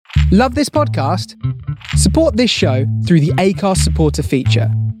Love this podcast? Support this show through the Acast supporter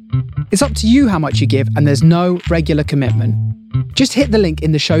feature. It's up to you how much you give, and there's no regular commitment. Just hit the link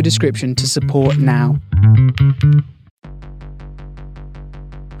in the show description to support now.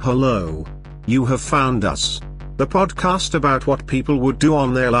 Hello. You have found us. The podcast about what people would do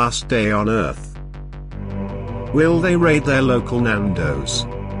on their last day on Earth. Will they raid their local Nando's?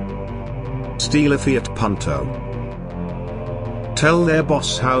 Steal a Fiat Punto? Tell their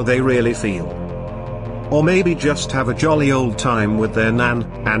boss how they really feel? Or maybe just have a jolly old time with their nan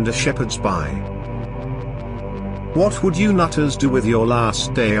and a shepherd's pie? What would you nutters do with your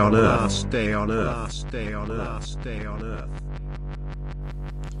last day on Earth? Last day on Earth. Last day on Earth. Last day on Earth.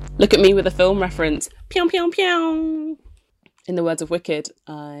 Look at me with a film reference. Pew, pew, pew. In the words of Wicked,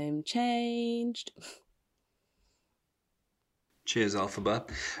 I'm changed. Cheers, Alphaba.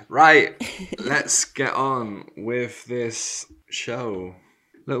 Right, let's get on with this show.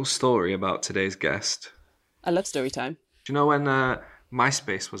 Little story about today's guest. I love story time. Do you know when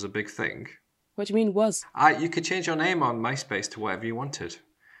MySpace was a big thing? What do you mean was? You could change your name on MySpace to whatever you wanted.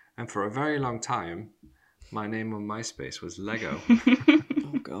 And for a very long time, my name on MySpace was Lego.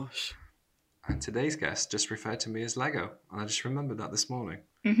 Oh, gosh. And today's guest just referred to me as Lego. And I just remembered that this morning.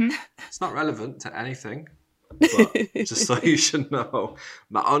 Mm-hmm. It's not relevant to anything, but just so you should know.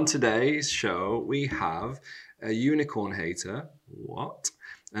 But on today's show, we have a unicorn hater. What?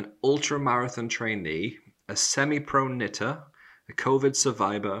 An ultra-marathon trainee, a semi-pro knitter, a COVID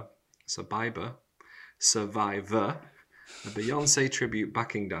survivor, a Beyonce tribute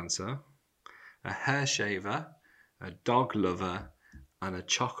backing dancer, a hair shaver, a dog lover, and a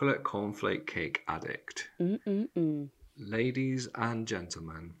chocolate cornflake cake addict. Ladies and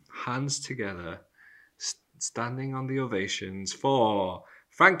gentlemen, hands together, standing on the ovations for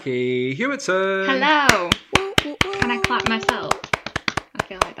Frankie Hewiton. Hello. Can I clap myself? I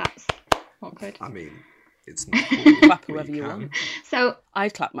feel like that's awkward. I mean, it's not cool. Clap whoever you want. So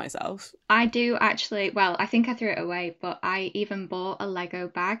I'd clap myself. I do actually, well, I think I threw it away, but I even bought a Lego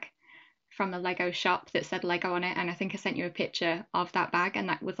bag from a Lego shop that said Lego on it, and I think I sent you a picture of that bag, and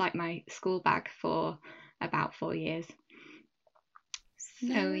that was like my school bag for about 4 years.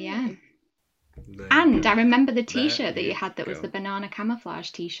 So yeah. And I remember the t-shirt that you had that was the banana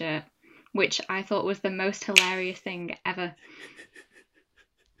camouflage t-shirt, which I thought was the most hilarious thing ever.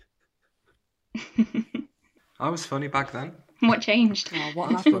 I was funny back then. What changed? Oh,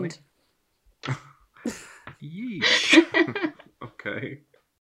 what happened? Yeesh. Okay.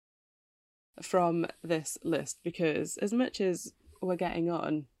 From this list, because as much as we're getting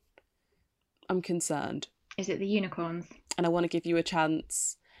on, I'm concerned. Is it the unicorns? And I want to give you a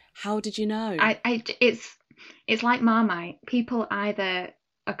chance. How did you know? It's like Marmite. People either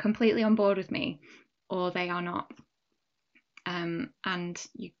are completely on board with me or they are not. And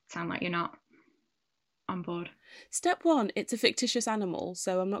you sound like you're not on board. Step one, it's a fictitious animal,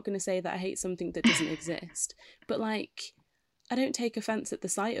 so I'm not going to say that I hate something that doesn't exist. But like, I don't take offence at the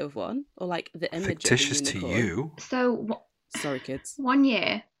sight of one or like the image fictitious of a unicorn. to you. So sorry, kids. 1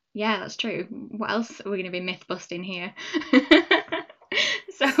 year. Yeah, that's true. What else are we going to be myth busting here?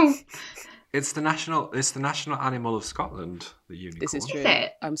 So It's the national animal of Scotland, the unicorn. This is true. Is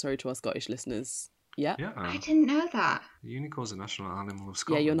it? I'm sorry to our Scottish listeners. Yeah. Yeah. I didn't know that. The unicorn's a national animal of Yeah,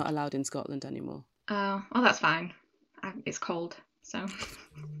 Scotland. you're not allowed in Scotland anymore. Oh, well, that's fine. It's cold, so.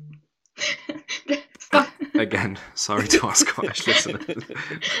 Again, sorry to our Scottish listeners.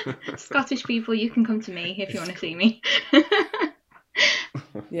 Scottish people, you can come to me if you want to see me.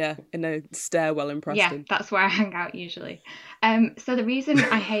 Yeah, in a stairwell in Preston. Yeah, that's where I hang out usually. So the reason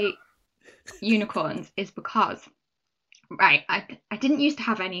I hate unicorns is because, right, I didn't used to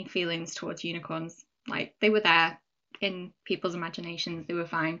have any feelings towards unicorns. Like, they were there in people's imaginations, they were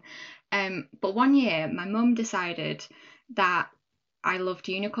fine. But 1 year, my mum decided that I loved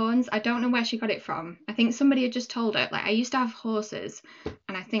unicorns. I don't know where she got it from. I think somebody had just told her. Like, I used to have horses,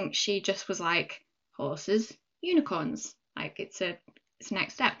 and I think she just was like, horses, unicorns. Like, it's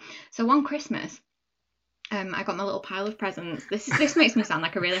next step. So one Christmas, I got my little pile of presents. This makes me sound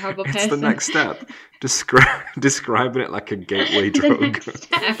like a really horrible person. It's the next step. Describing it like a gateway drug. The next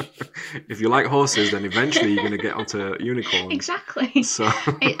step. If you like horses, then eventually you're going to get onto unicorns. Exactly. So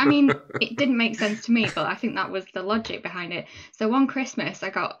it didn't make sense to me, but I think that was the logic behind it. So one Christmas,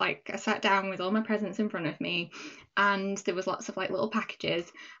 I sat down with all my presents in front of me, and there was lots of like little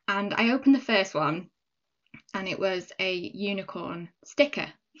packages, and I opened the first one, and it was a unicorn sticker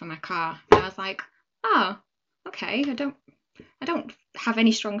for my car. And I was like, oh, okay, I don't have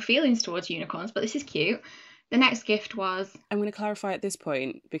any strong feelings towards unicorns, but this is cute. The next gift was... I'm going to clarify at this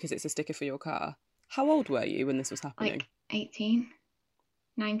point, because it's a sticker for your car. How old were you when this was happening? Like 18.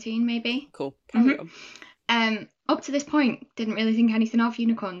 19 maybe. Cool. Carry on. Up to this point, didn't really think anything of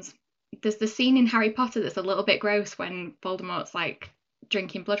unicorns. There's the scene in Harry Potter that's a little bit gross when Voldemort's like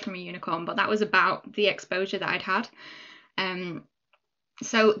drinking blood from a unicorn, but that was about the exposure that I'd had.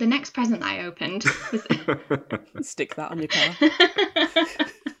 So the next present that I opened was Stick that on your car.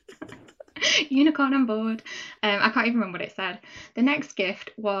 unicorn on board. I can't even remember what it said. The next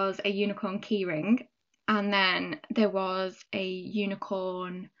gift was a unicorn keyring, and then there was a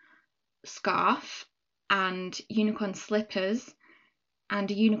unicorn scarf and unicorn slippers and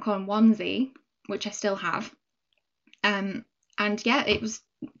a unicorn onesie, which I still have. And yeah, it was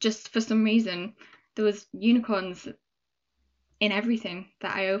just, for some reason, there was unicorns in everything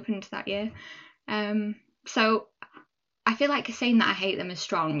that I opened that year. So I feel like saying that I hate them is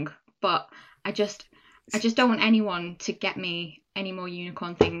strong, but I just don't want anyone to get me any more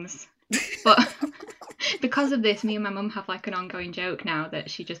unicorn things. But because of this, me and my mum have like an ongoing joke now that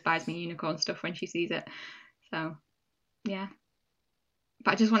she just buys me unicorn stuff when she sees it. So yeah.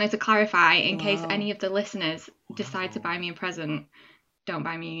 But I just wanted to clarify, in case any of the listeners decide to buy me a present, don't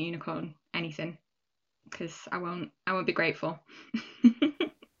buy me a unicorn anything, because I won't be grateful.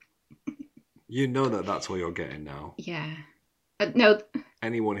 You know that's what you're getting now. Yeah. No.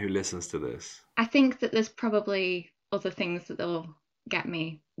 Anyone who listens to this. I think that there's probably other things that they'll get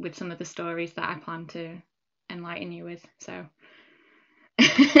me with some of the stories that I plan to enlighten you with. So.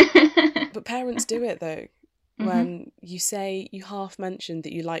 But parents do it though. When you say, you half mentioned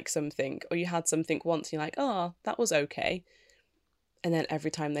that you like something, or you had something once, and you're like, oh, that was okay. And then every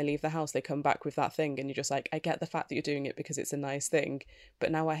time they leave the house, they come back with that thing, and you're just like, I get the fact that you're doing it because it's a nice thing,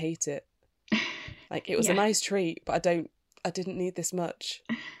 but now I hate it. Like, it was a nice treat, but I didn't need this much.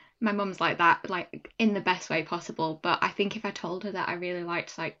 My mum's like that, like in the best way possible. But I think if I told her that I really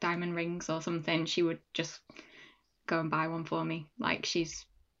liked like diamond rings or something, she would just go and buy one for me. Like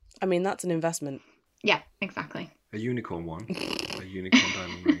I mean, that's an investment. Yeah, exactly. A unicorn one. A unicorn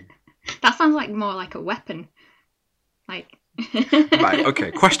diamond ring. That sounds like more like a weapon. Like. Right, okay,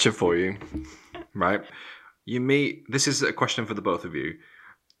 question for you. Right. This is a question for the both of you.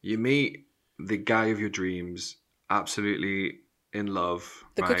 You meet the guy of your dreams, absolutely in love.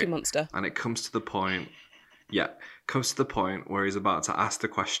 The Cookie Monster. And it comes to the point, where he's about to ask the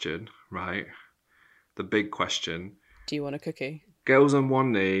question, right? The big question. Do you want a cookie? Goes on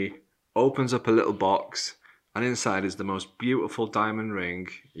one knee, opens up a little box, and inside is the most beautiful diamond ring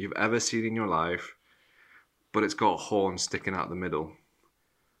you've ever seen in your life, but it's got a horn sticking out the middle.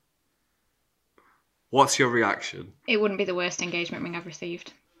 What's your reaction? It wouldn't be the worst engagement ring I've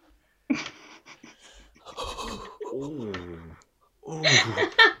received. Oh.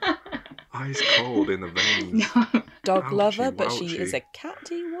 Ice cold in the veins. No. Dog Ouchie, lover, but wouchie. she is a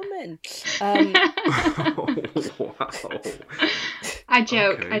catty woman. Wow. I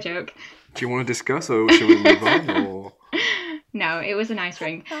joke. Okay. I joke. Do you want to discuss, or should we move on? Or? No, it was a nice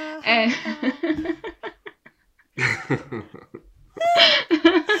ring.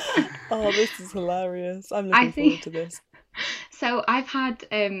 Oh, this is hilarious. I'm looking forward to this. So I've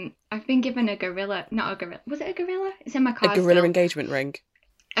been given a gorilla, not a gorilla. Was it a gorilla? It's in my car. A gorilla still. engagement ring.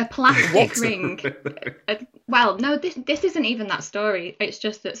 A plastic ring. Well, no, this isn't even that story. It's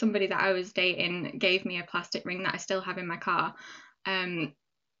just that somebody that I was dating gave me a plastic ring that I still have in my car. And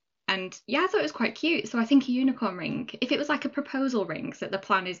yeah, I thought it was quite cute. So I think a unicorn ring, if it was like a proposal ring, so the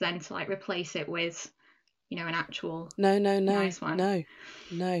plan is then to like replace it with, an actual nice one. No.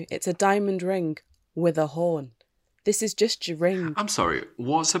 It's a diamond ring with a horn. This is just your ring. I'm sorry,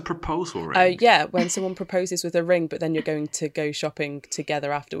 what's a proposal ring? Oh, yeah, when someone proposes with a ring, but then you're going to go shopping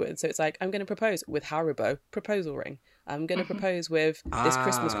together afterwards. So it's like, I'm going to propose with Haribo, proposal ring. I'm going to propose with this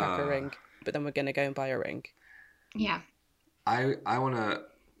Christmas cracker ring, but then we're going to go and buy a ring. Yeah. I want to,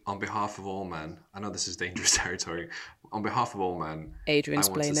 on behalf of all men, I know this is dangerous territory, on behalf of all men, Adrian's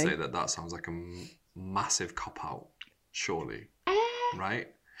I want to say that sounds like a massive cop-out, surely, right?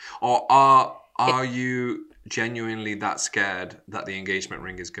 Or are you genuinely that scared that the engagement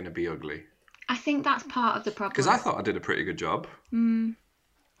ring is going to be ugly? I think that's part of the problem. Because I thought I did a pretty good job.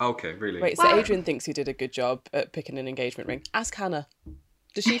 Okay, really? Wait, so Adrian thinks he did a good job at picking an engagement ring. Ask Hannah.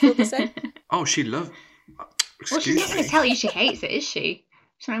 Does she feel the same? Oh, she loved... Well, she's not going to tell you she hates it, is she?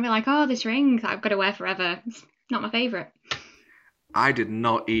 She's going to be like, oh, this ring that I've got to wear forever. It's not my favourite. I did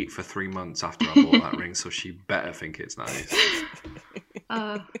not eat for 3 months after I bought that ring, so she better think it's nice.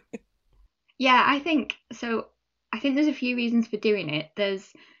 Yeah, I think there's a few reasons for doing it.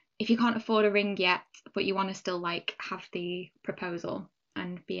 There's, if you can't afford a ring yet, but you want to still like have the proposal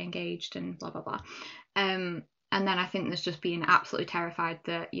and be engaged and blah, blah, blah. And then I think there's just being absolutely terrified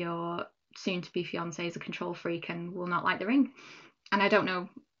that your soon-to-be fiancé is a control freak and will not like the ring. And I don't know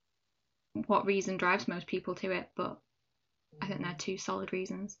what reason drives most people to it, but I think they're two solid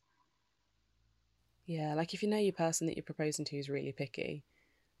reasons. Yeah, like if you know your person that you're proposing to is really picky,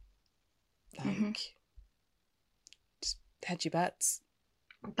 like, just hedge your bets.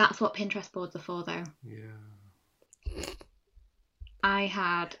 That's what Pinterest boards are for, though. Yeah. I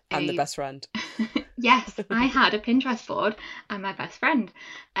had And the best friend. Yes, I had a Pinterest board and my best friend,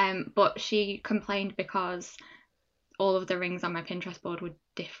 but she complained because all of the rings on my Pinterest board were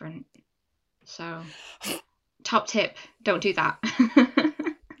different. So, top tip, don't do that.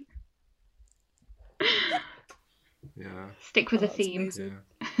 Yeah. Stick with a That's theme. amazing.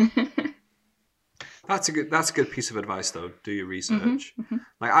 Yeah. That's a good piece of advice, though. Do your research.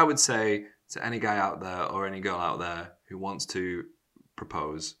 Like, I would say to any guy out there or any girl out there who wants to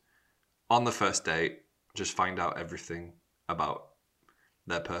propose, on the first date, just find out everything about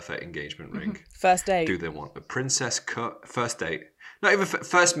their perfect engagement ring. First date. Do they want a princess cut? First date. Not even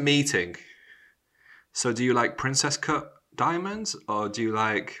first meeting. So do you like princess cut diamonds, or do you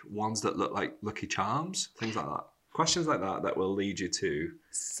like ones that look like Lucky Charms? Things like that. Questions like that will lead you to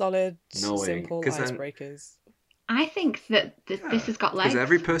Solid, knowing. simple 'Cause then- icebreakers. I think that this has got legs. Because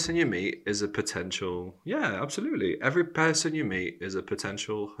every person you meet is a potential... Yeah, absolutely. Every person you meet is a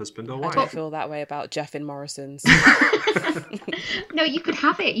potential husband or I wife. don't feel that way about Jeff in Morrison's. No, you could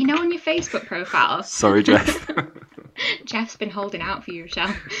have it. You know, on your Facebook profile, Sorry, Jeff. Jeff's been holding out for you,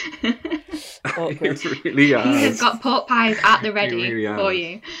 Rochelle. Awkward. It really He has has. got pork pies at the ready really for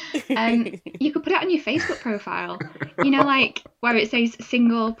has. you. You could put it on your Facebook profile. You know, like where it says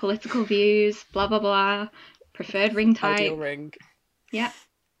single, political views, blah blah blah, preferred ring type. Ideal ring. Yeah.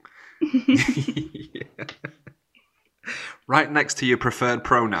 Yeah. Right next to your preferred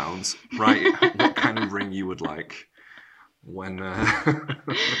pronouns, right? What kind of ring you would like when...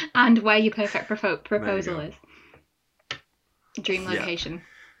 And where your perfect proposal go. is. Dream location.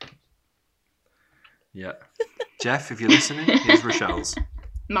 Yeah. Jeff, if you're listening, here's Rochelle's.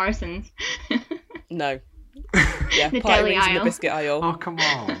 Morrison's. No. Yeah, The party deli rings in the aisle. biscuit aisle. Oh, come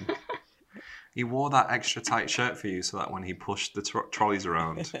on. He wore that extra tight shirt for you so that when he pushed the trolleys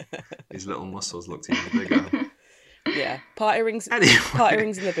around, his little muscles looked even bigger. Yeah, party rings. Anyway. Party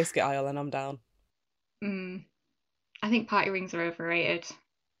rings in the biscuit aisle, and I'm down. I think party rings are overrated.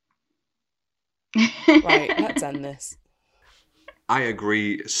 Right, let's end this. I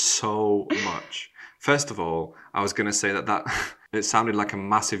agree so much. First of all, I was going to say that it sounded like a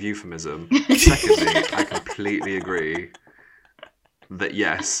massive euphemism. Secondly, I completely agree that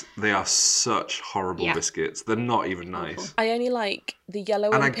yes, they are such horrible biscuits. They're not even nice. I only like the yellow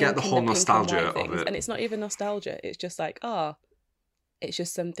And and I pink get the whole and the pink nostalgia and of white things, it. and it's not even nostalgia. It's just like, it's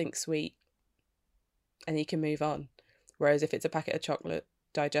just something sweet, and you can move on. Whereas if it's a packet of chocolate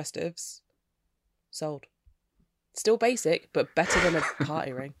digestives, sold. Still basic, but better than a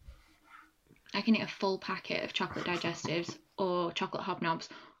party ring. I can eat a full packet of chocolate digestives or chocolate hobnobs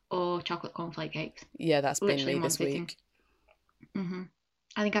or chocolate cornflake cakes. Yeah, that's been Literally me in one this sitting. week.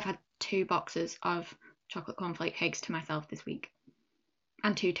 I think I've had 2 boxes of chocolate cornflake cakes to myself this week.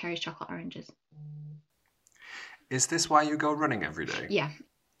 And 2 Terry's chocolate oranges. Is this why you go running every day? Yeah.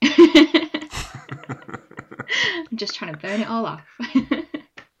 I'm just trying to burn it all off.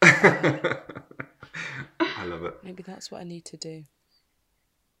 I love it. Maybe that's what I need to do.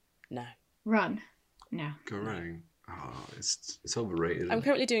 No. Run? No. Go running. Oh, it's overrated. I'm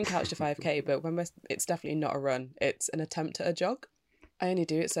currently doing Couch to 5k, but it's definitely not a run. It's an attempt at a jog. I only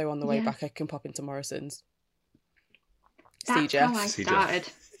do it so on the way back I can pop into Morrison's. See That's Jeff. how I See started.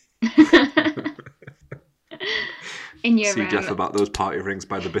 In your See Jeff about those party rings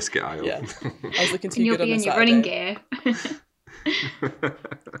by the biscuit aisle. Yeah. I was looking too and you'll good on be a in your Saturday. running gear.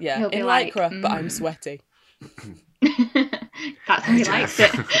 Yeah, He'll be in like, lycra, but I'm sweaty. That's how he likes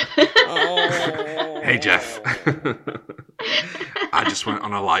it. Oh. Hey, Jeff. I just went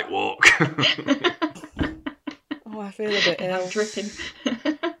on a light walk. Oh, I feel a bit ill. I'm dripping.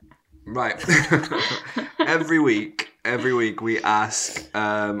 Right. Every week we ask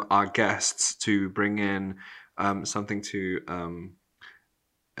our guests to bring in something to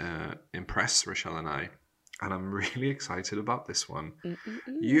impress Rochelle and I. And I'm really excited about this one.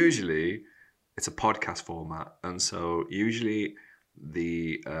 Usually, it's a podcast format. And so usually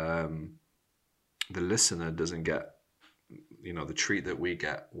the listener doesn't get, the treat that we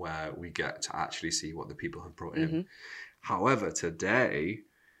get where we get to actually see what the people have brought in. However, today,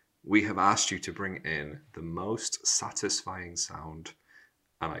 we have asked you to bring in the most satisfying sound,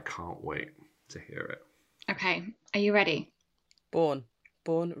 and I can't wait to hear it. Okay, are you ready? Born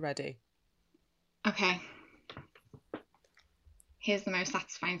ready. Okay. Here's the most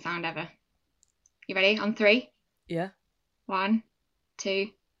satisfying sound ever. You ready? On 3? Yeah. 1, 2,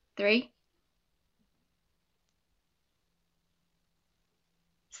 3.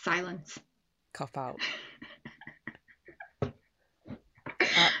 Silence. Cop out.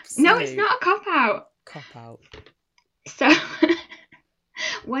 No, it's not a cop out. Cop out. So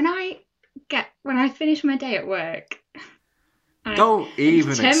when I finish my day at work, Don't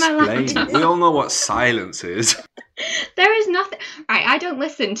even turn my explain. laptop We all know what silence is. there is nothing. Right, I don't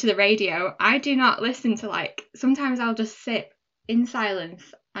listen to the radio. I do not listen to, like, sometimes I'll just sit in silence,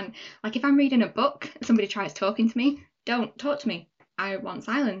 and like if I'm reading a book, somebody tries talking to me, don't talk to me. I want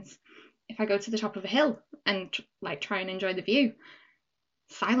silence. If I go to the top of a hill and like try and enjoy the view,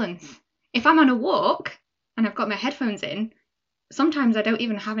 silence. If I'm on a walk and I've got my headphones in, sometimes I don't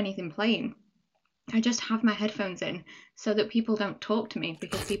even have anything playing. I just have my headphones in so that people don't talk to me,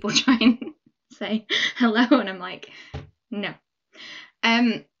 because people try and say hello and I'm like, no.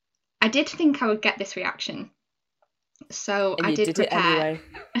 I did think I would get this reaction, so And I you did did it prepare.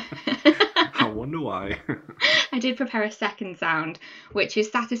 anyway. I wonder why. I did prepare a second sound, which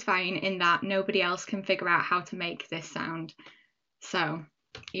is satisfying in that nobody else can figure out how to make this sound. So, are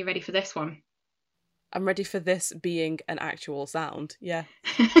you ready for this one? I'm ready for this being an actual sound. Yeah.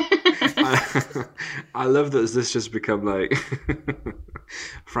 I love that this just become like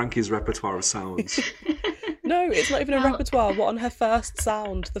Frankie's repertoire of sounds. No, it's not even a Well- repertoire. What on her first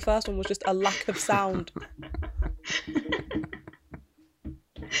sound? The first one was just a lack of sound.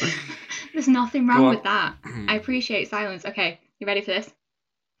 There's nothing Go wrong on. with that. I appreciate silence. Okay, you ready for this?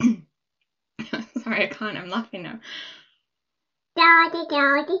 Sorry, I can't. I'm laughing now.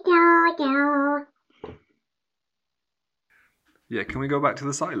 Yeah, can we go back to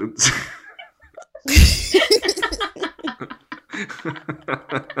the silence?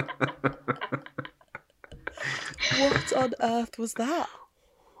 What on earth was that?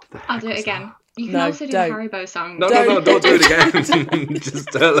 I'll do it again. You can No, also do don't. the Haribo song. No, don't do it again. Just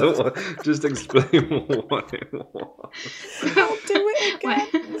tell her just explain what it was. Don't do it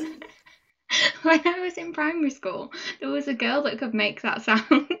again. When I was in primary school, there was a girl that could make that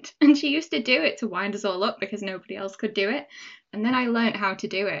sound, and she used to do it to wind us all up because nobody else could do it. And then I learnt how to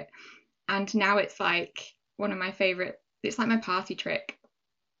do it, and now it's like one of my favourite. It's like my party trick.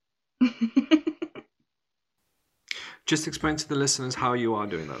 Just explain to the listeners how you are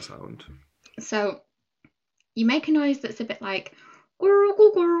doing that sound. So you make a noise that's a bit like "Gurr,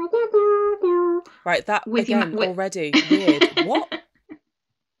 gurr, gurr, gurr, gurr, gurr." Right, that With your again with- already weird. What?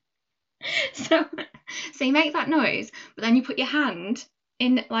 So you make that noise, but then you put your hand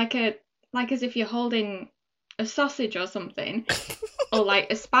in like as if you're holding a sausage or something, or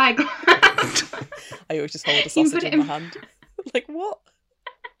like a spyglass. I always just hold a You sausage put it in my in- hand. Like what?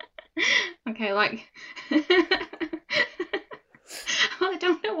 Okay, like well, I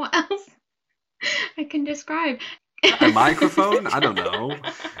don't know what else I can describe. A microphone? I don't know.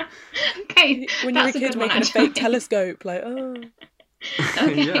 Okay, When you're a that's kid good one, making a fake actually. telescope, like oh.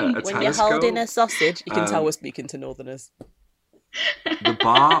 Okay. Yeah, a When you're holding a telescope. sausage, you can tell Um, we're speaking to Northerners. The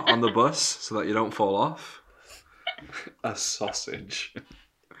bar on the bus so that you don't fall off. A sausage. I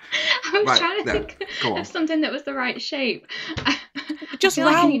was Right, trying to then, think go on. of something that was the right shape. Just I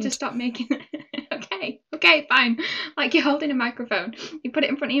feel like I need to round. stop making. Okay, fine. Like you're holding a microphone, you put it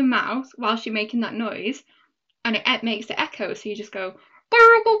in front of your mouth whilst you're making that noise, and it makes it echo. So you just go.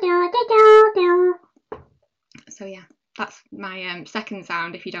 So yeah, that's my second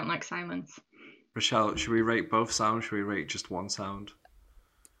sound. If you don't like silence. Rochelle, should we rate both sounds? Should we rate just one sound?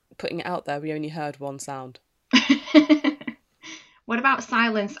 Putting it out there, we only heard one sound. What about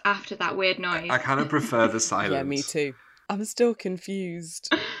silence after that weird noise? I kind of prefer the silence. Yeah, me too. I'm still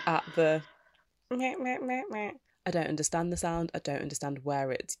confused at the. I don't understand the sound. I don't understand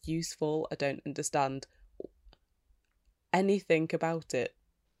where it's useful. I don't understand anything about it.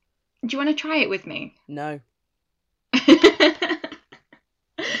 Do you want to try it with me? No.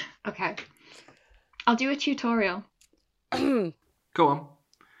 Okay. I'll do a tutorial. Go on.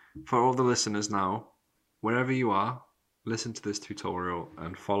 For all the listeners now, wherever you are, listen to this tutorial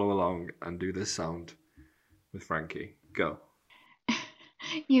and follow along and do this sound with Frankie. Go.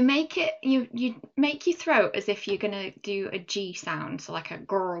 You make it. You make your throat as if you're gonna do a G sound, so like a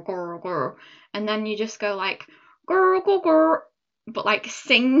grr grr grr, and then you just go like grr grr grr, but like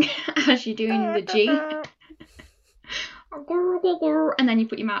sing as you're doing the G. Grr grr grr, and then you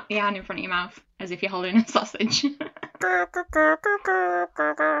put your hand in front of your mouth as if you're holding a sausage. You've not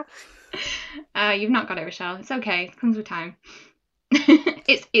got it, Rochelle. It's okay. It comes with time.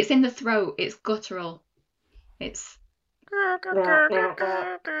 It's in the throat. It's guttural. It's.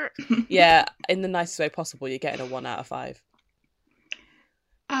 Yeah, in the nicest way possible, you're getting a 1 out of 5.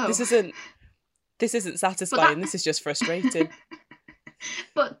 Oh. This isn't satisfying. This is just frustrating.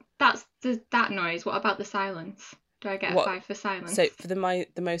 But that's that noise. What about the silence? Do I get a 5 for silence? So for the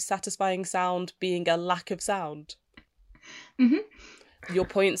most satisfying sound being a lack of sound. Mm-hmm. Your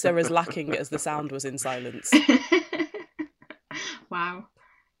points are as lacking as the sound was in silence. Wow.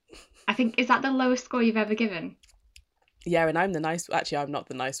 I think, is that the lowest score you've ever given? Yeah, and I'm the nice... Actually, I'm not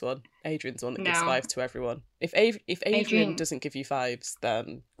the nice one. Adrian's the one that gives 5 to everyone. If Adrian doesn't give you 5s,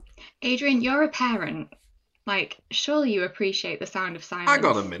 then... Adrian, you're a parent. Like, surely you appreciate the sound of silence. Hang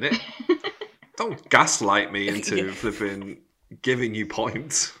on a minute. Don't gaslight me into flipping giving you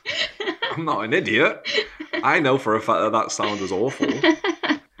points. I'm not an idiot. I know for a fact that sound was awful.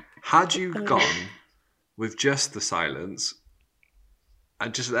 Had you gone with just the silence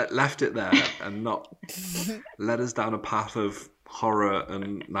and just left it there and not led us down a path of horror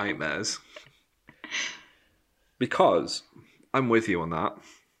and nightmares, because I'm with you on that,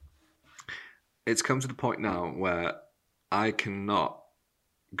 it's come to the point now where I cannot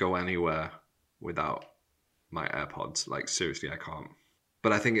go anywhere without my AirPods. Like, seriously, I can't.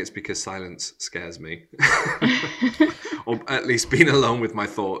 But I think it's because silence scares me. Or at least being alone with my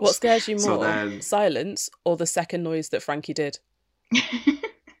thoughts. What scares you more, silence or the second noise that Frankie did?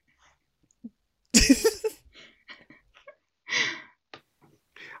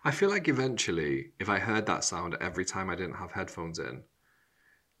 I feel like eventually, if I heard that sound every time I didn't have headphones in,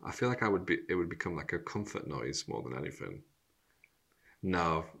 I feel like it would become like a comfort noise more than anything.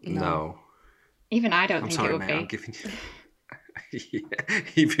 No. Even I don't think sorry, it would mate, be. I'm giving you... Yeah,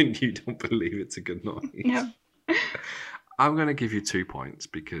 even you don't believe it's a good noise. No. I'm going to give you 2 points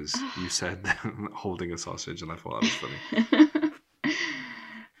because you said holding a sausage and I thought that was funny.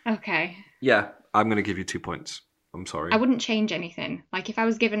 Okay. Yeah, I'm going to give you 2 points. I'm sorry. I wouldn't change anything. Like, if I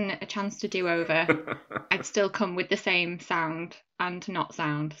was given a chance to do over, I'd still come with the same sound and not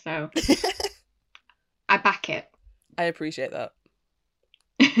sound. So I back it. I appreciate that.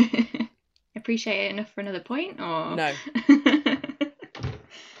 Appreciate it enough for another point, or no? Fine.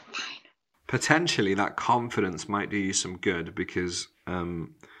 Potentially, that confidence might do you some good because,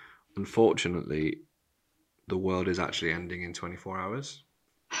 unfortunately, the world is actually ending in 24 hours.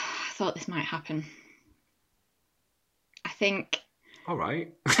 I thought this might happen. I think. All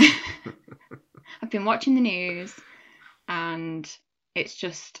right. I've been watching the news, and it's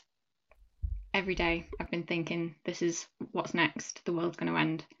just every day I've been thinking, this is what's next. The world's going to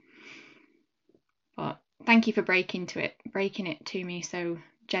end. But thank you for breaking it to me so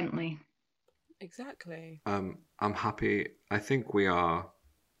gently. Exactly. I'm happy. I think we are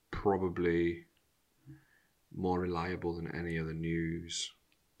probably more reliable than any other news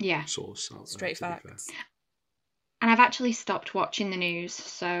source out there. Straight facts. And I've actually stopped watching the news,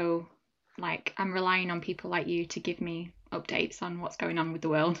 so like I'm relying on people like you to give me updates on what's going on with the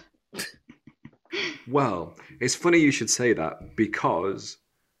world. Well, it's funny you should say that because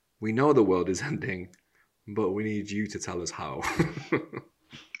we know the world is ending, but we need you to tell us how.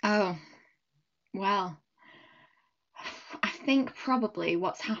 Oh, well, I think probably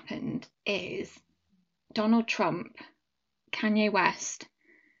what's happened is Donald Trump, Kanye West,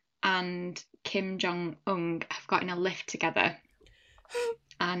 and Kim Jong-un have got in a lift together,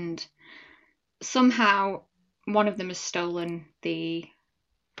 and somehow one of them has stolen the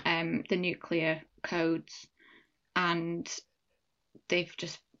nuclear codes, and they've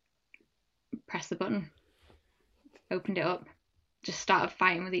just pressed the button, opened it up, just started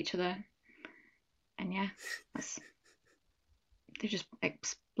fighting with each other, and yeah, they've just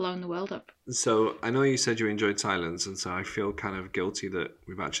blown the world up. So I know you said you enjoyed silence, and so I feel kind of guilty that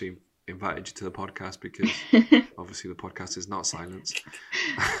we've actually invited you to the podcast because obviously the podcast is not silence.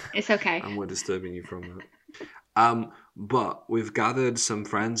 It's okay. And we're disturbing you from that. But we've gathered some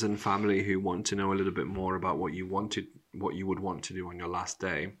friends and family who want to know a little bit more about what you would want to do on your last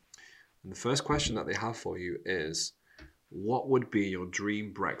day. And the first question that they have for you is, what would be your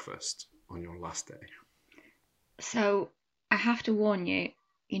dream breakfast on your last day? So I have to warn you,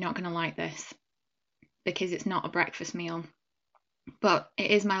 you're not going to like this because it's not a breakfast meal, but it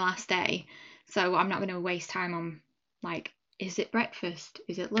is my last day. So I'm not going to waste time on like, is it breakfast?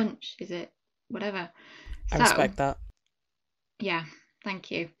 Is it lunch? Is it whatever? I respect that. Yeah, thank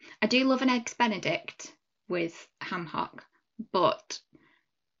you. I do love an Eggs Benedict with ham hock, but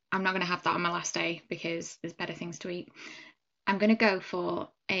I'm not going to have that on my last day because there's better things to eat. I'm going to go for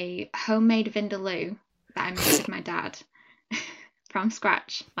a homemade vindaloo that I made with my dad from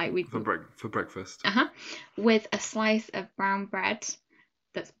scratch. Like for breakfast. With a slice of brown bread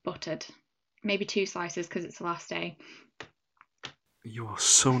that's buttered. Maybe 2 slices because it's the last day. You are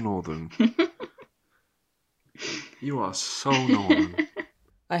so northern. You are so northern.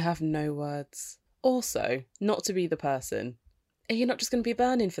 I have no words. Also, not to be the person, Are you not just going to be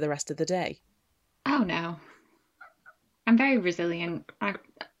burning for the rest of the day? Oh no. I'm very resilient. I've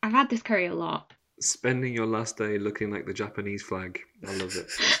had this curry a lot. Spending your last day looking like the Japanese flag. I love it.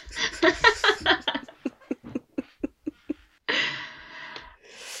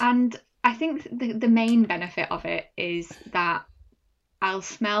 And I think the main benefit of it is that I'll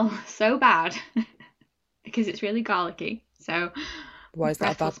smell so bad because it's really garlicky. So Why is that a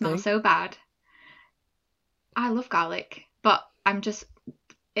breath will bad smell thing? so bad. I love garlic, but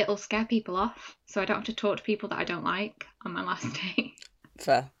it'll scare people off. So I don't have to talk to people that I don't like on my last day.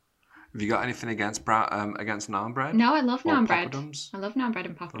 Fair. Have you got anything against naan bread? No, I love Or naan bread. poppadoms? I love naan bread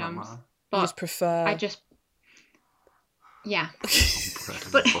and For that poppadoms. matter? But You just prefer... yeah. Bread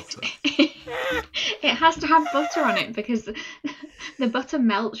and But butter. it has to have butter on it because the butter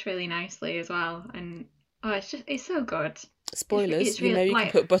melts really nicely as well, and it's so good. Spoilers, it's you know really, you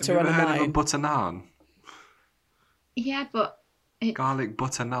like- can put butter Have on you a ever heard of a naan. butter naan? Yeah, but Garlic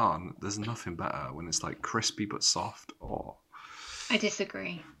butter naan. There's nothing better when it's like crispy but soft. Oh, I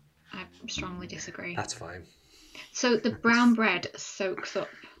disagree. I strongly disagree. that's fine. So the brown bread soaks up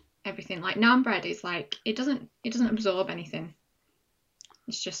everything. Like naan bread is like it doesn't absorb anything.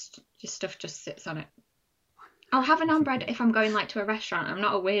 It's just your stuff just sits on it. I'll have a naan bread if I'm going like to a restaurant. I'm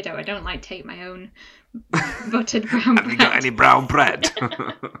not a weirdo. I don't like take my own buttered brown bread. Have you got any brown bread?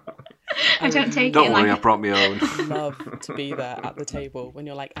 I don't take Don't it worry, I like brought my own. Love to be there at the table when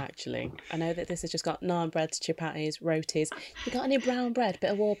you're like, actually, I know that this has just got naan breads, chapatis, rotis. You got any brown bread,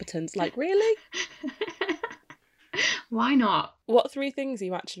 bit of Warburtons? Like, really? Why not? What 3 things are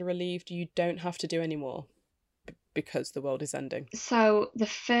you actually relieved you don't have to do anymore because the world is ending? So the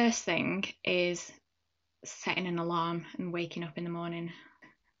first thing is setting an alarm and waking up in the morning.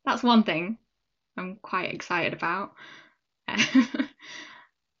 That's one thing I'm quite excited about.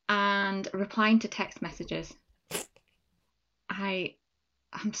 And replying to text messages.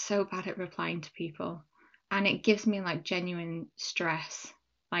 I'm so bad at replying to people, and it gives me like genuine stress.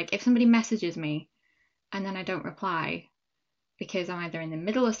 Like if somebody messages me and then I don't reply because I'm either in the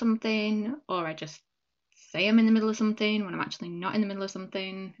middle of something or I just say I'm in the middle of something when I'm actually not in the middle of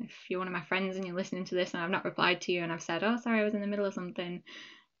something. If you're one of my friends and you're listening to this and I've not replied to you and I've said, oh, sorry, I was in the middle of something,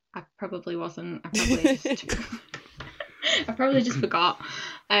 I probably wasn't. I probably just forgot.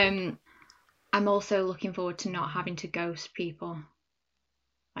 I'm also looking forward to not having to ghost people,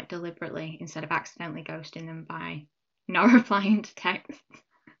 like deliberately, instead of accidentally ghosting them by not replying to texts.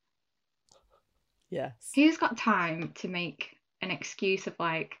 Yes. Who's got time to make an excuse of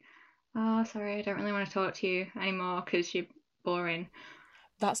like, oh, sorry, I don't really want to talk to you anymore because you're boring?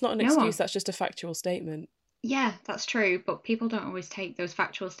 That's not an No excuse, one. that's just a factual statement. Yeah, that's true, but people don't always take those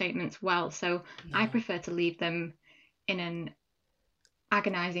factual statements well, so I prefer to leave them in an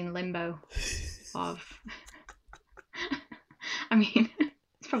agonising limbo of... I mean,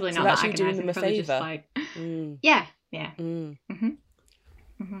 it's probably So not that's that you doing agonising, them a probably just favour. like... Mm. Yeah. Mm.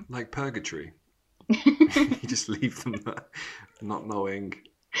 Like purgatory. You just leave them there, not knowing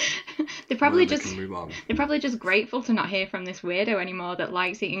They're probably where just they can move on. they're probably just grateful to not hear from this weirdo anymore that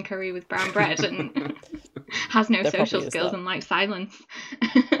likes eating curry with brown bread and has no There social probably is skills that. and likes silence.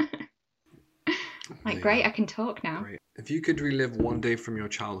 Like, Yeah. great, I can talk now. Great. If you could relive one day from your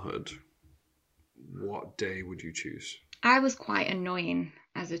childhood, what day would you choose? I was quite annoying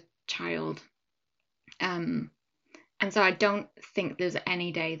as a child. And so I don't think there's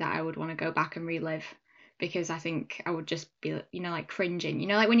any day that I would want to go back and relive, because I think I would just be, like cringing.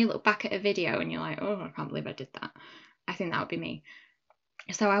 Like when you look back at a video and you're like, oh, I can't believe I did that. I think that would be me.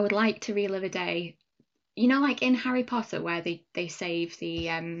 So I would like to relive a day, like in Harry Potter where they save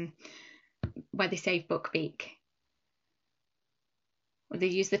where they save Buckbeak. Or they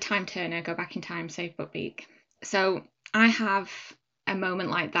use the time turner, go back in time, save Buckbeak. So I have a moment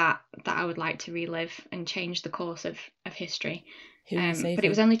like that I would like to relive and change the course of history. Who are you saving? But it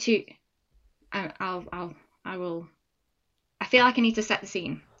was only two. I will. I feel like I need to set the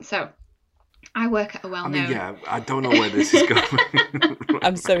scene. So I work at a well-known. I don't know where this is going.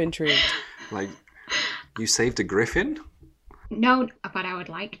 I'm so intrigued. Like, you saved a griffin? No, but I would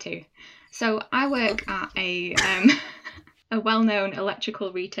like to. So I work at a well-known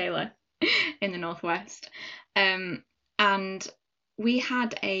electrical retailer in the Northwest, and we've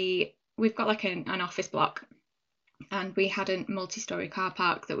got like an office block, and we had a multi-story car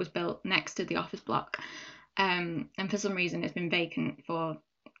park that was built next to the office block, and for some reason it's been vacant for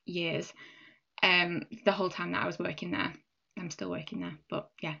years. The whole time that I was working there. I'm still working there, but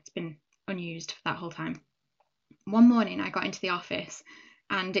yeah, it's been unused for that whole time. One morning I got into the office,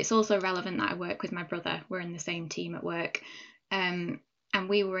 and it's also relevant that I work with my brother. We're in the same team at work, and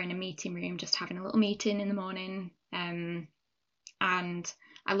we were in a meeting room just having a little meeting in the morning, and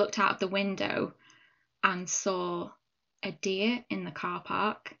I looked out of the window and saw a deer in the car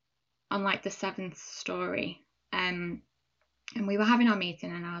park on like the 7th story. And we were having our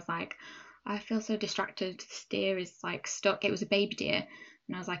meeting, and I was like, I feel so distracted. This deer is like stuck. It was a baby deer.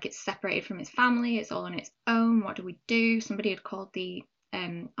 And I was like, it's separated from its family. It's all on its own. What do we do? Somebody had called the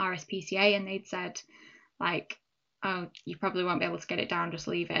RSPCA, and they'd said, like, oh, you probably won't be able to get it down. Just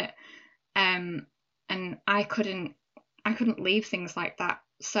leave it. And I couldn't leave things like that.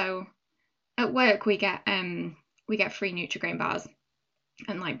 So at work we get free Nutri-Grain bars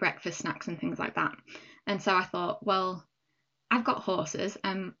and like breakfast snacks and things like that. And so I thought, well, I've got horses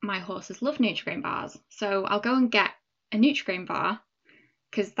and my horses love Nutri-Grain bars, so I'll go and get a Nutri-Grain bar,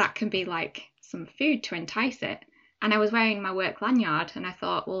 because that can be like some food to entice it. And I was wearing my work lanyard, and I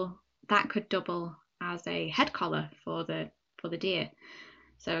thought, well, that could double as a head collar for the deer.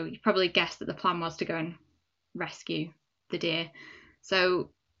 So you probably guessed that the plan was to go and rescue the deer. So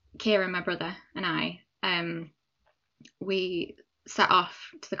Kieran, my brother, and I, we set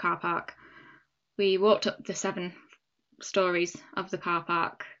off to the car park. We walked up the 7 stories of the car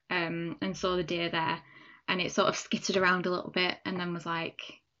park and saw the deer there, and it sort of skittered around a little bit, and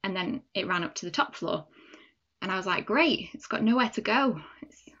then it ran up to the top floor, and I was like, great, it's got nowhere to go,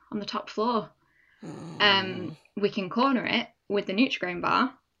 it's on the top floor. We can corner it with the Nutri-Grain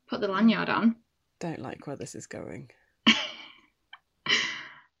bar, put the lanyard on. Don't like where this is going.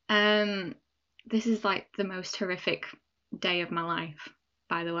 This is like the most horrific day of my life,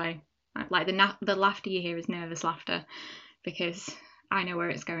 by the way. Like the laughter you hear is nervous laughter, because I know where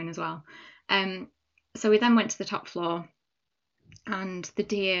it's going as well. So we then went to the top floor, and the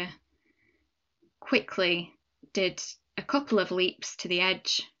deer quickly did a couple of leaps to the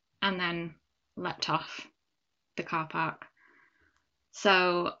edge and then leapt off the car park.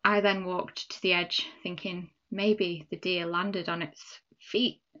 So I then walked to the edge thinking maybe the deer landed on its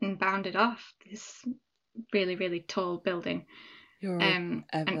feet and bounded off this really, really tall building. You're an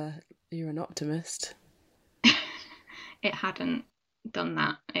optimist. It hadn't done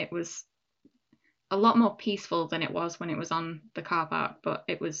that. It was a lot more peaceful than it was when it was on the car park, but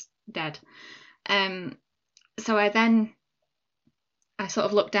it was dead. So I sort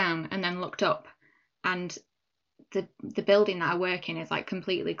of looked down and then looked up, and the building that I work in is like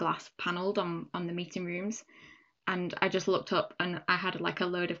completely glass panelled on the meeting rooms. And I just looked up, and I had like a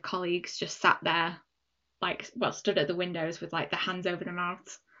load of colleagues just sat there, stood at the windows with like their hands over their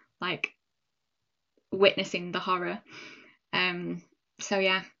mouths, like witnessing the horror. So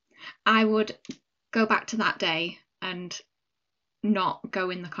yeah, I would go back to that day and not go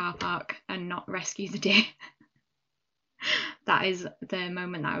in the car park and not rescue the deer. That is the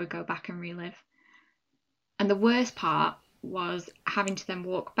moment that I would go back and relive. And the worst part was having to then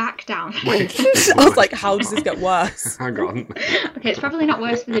walk back down. I was like, how does this get worse? Hang on. Okay, it's probably not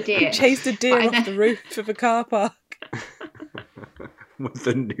worse for the deer. You chased a deer off the roof of a car park. With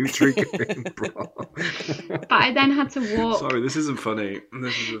the Nutri-Grain bra. But I then had to walk. Sorry, this isn't funny.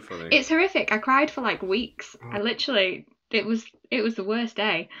 This isn't funny. It's horrific. I cried for like weeks. It was the worst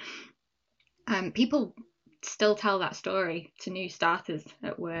day. People still tell that story to new starters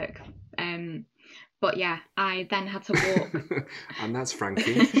at work. But yeah, I then had to walk. And that's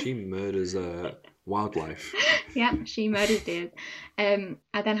Frankie. She murders wildlife. Yeah, she murders deer.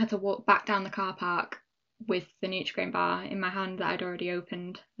 I then had to walk back down the car park with the Nutri-Grain bar in my hand that I'd already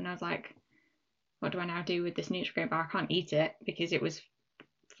opened, and I was like, what do I now do with this Nutri-Grain bar? I can't eat it because it was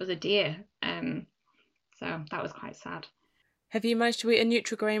for the deer. So that was quite sad. Have you managed to eat a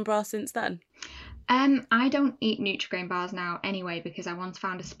Nutri-Grain bar since then? I don't eat Nutri-Grain bars now anyway, because I once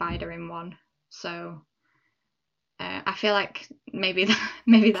found a spider in one. So I feel like maybe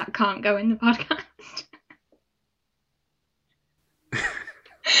that can't go in the podcast.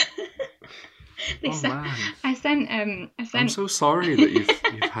 Man. I sent. I'm so sorry that you've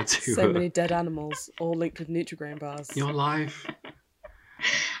had to. So many dead animals, all linked with Nutri-Grain bars. Your life.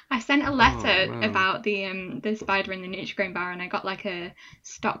 I sent a letter about the spider in the Nutri-Grain bar, and I got like a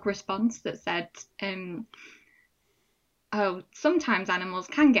stock response that said, "Oh, sometimes animals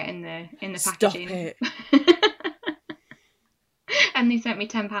can get in the packaging." Stop it. And they sent me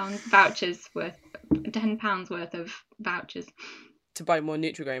 £10 worth of vouchers to buy more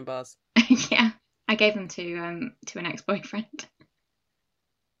Nutri-Grain bars. Yeah, I gave them to an ex-boyfriend.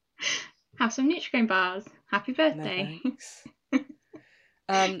 Have some Nutri-Grain bars. Happy birthday. No,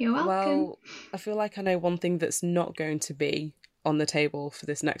 You're welcome. Well, I feel like I know one thing that's not going to be on the table for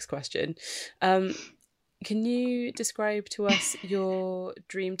this next question. Can you describe to us your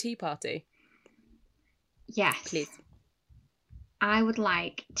dream tea party? Yes. Please. I would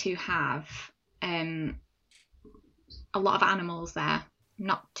like to have a lot of animals there. I'm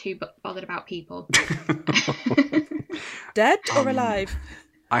not too bothered about people. Dead or alive?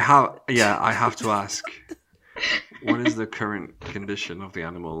 I have to ask, what is the current condition of the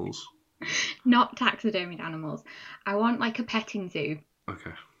animals? Not taxidermied animals. I want like a petting zoo.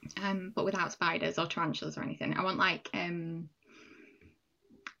 Okay. But without spiders or tarantulas or anything. I want like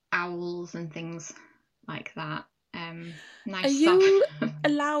owls and things like that. Nice. Are you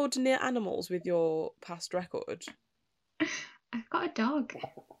allowed near animals with your past record? I've got a dog.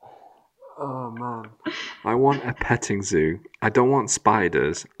 Oh man, I want a petting zoo. I don't want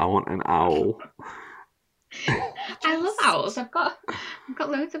spiders. I want an owl. I love owls. I've got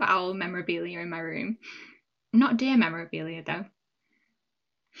loads of owl memorabilia in my room. Not deer memorabilia though.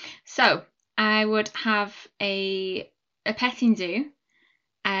 So I would have a petting zoo,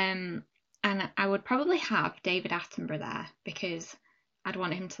 and I would probably have David Attenborough there because I'd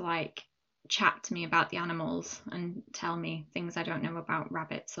want him to like chat to me about the animals and tell me things I don't know about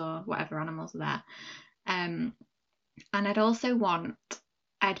rabbits or whatever animals are there. And I'd also want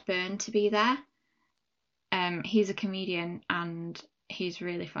Ed Byrne to be there. He's a comedian and he's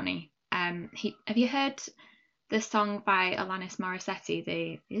really funny. Have you heard the song by Alanis Morissette,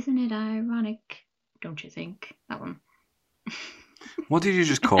 the Isn't It Ironic, Don't You Think? That one. What did you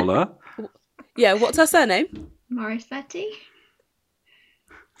just call her? Yeah, what's her surname? Morissette?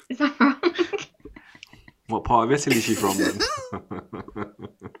 Is that wrong? What part of Italy is she from then?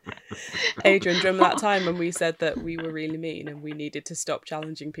 Adrian, do you remember that time when we said that we were really mean and we needed to stop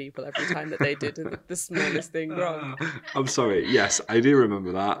challenging people every time that they did the smallest thing wrong? I'm sorry, yes, I do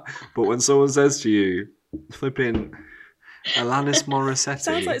remember that. But when someone says to you, flipping Alanis Morissette...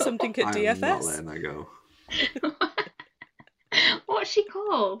 Sounds like something at DFS. I'm not letting that go. What's she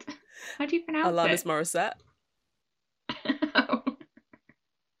called? How do you pronounce Alanis it? Morissette. Oh.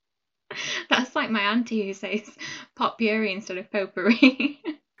 That's like my auntie who says potpourri instead of potpourri.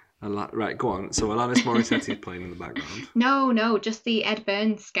 Right, go on. So Alanis Morissette is playing in the background. No, just the Ed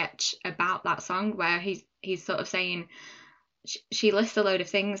Byrne sketch about that song where he's sort of saying, she lists a load of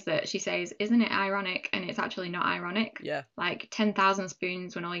things that she says, isn't it ironic? And it's actually not ironic. Yeah. Like 10,000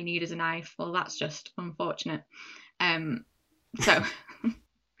 spoons when all you need is a knife. Well, that's just unfortunate. So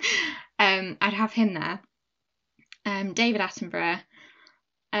I'd have him there. David Attenborough.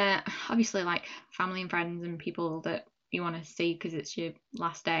 Obviously like family and friends and people that you want to see because it's your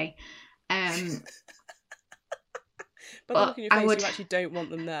last day. But look in your face, you actually don't want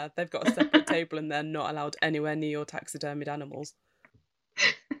them there. They've got a separate table and they're not allowed anywhere near your taxidermied animals.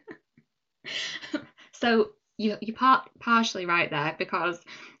 So you're partially right there, because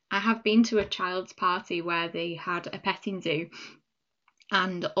I have been to a child's party where they had a petting zoo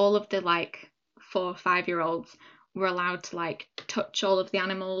and all of the like 4 or 5-year-olds were allowed to like touch all of the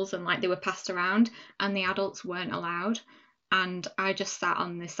animals and like they were passed around, and the adults weren't allowed. And I just sat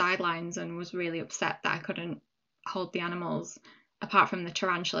on the sidelines and was really upset that I couldn't hold the animals, apart from the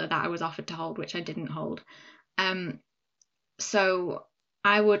tarantula that I was offered to hold, which I didn't hold. So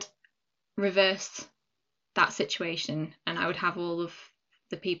I would reverse that situation and I would have all of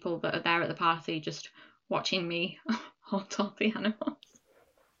the people that are there at the party just watching me hold all the animals.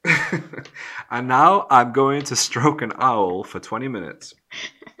 And now I'm going to stroke an owl for 20 minutes.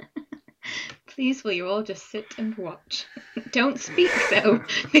 Please will you all just sit and watch. Don't speak though,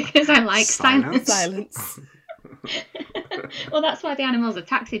 because I like silence. Well, that's why the animals are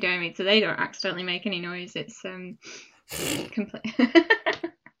taxidermied, so they don't accidentally make any noise. It's complete.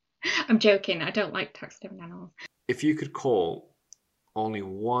 I'm joking. I don't like taxidermied animals. If you could call only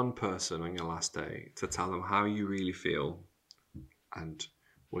one person on your last day to tell them how you really feel, and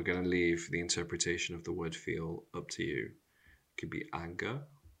we're going to leave the interpretation of the word feel up to you. It could be anger,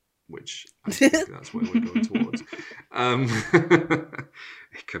 which I think that's where we're going towards.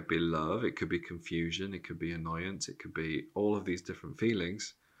 It could be love, it could be confusion, it could be annoyance, it could be all of these different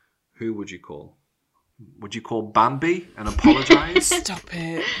feelings. Who would you call? Would you call Bambi and apologise? Stop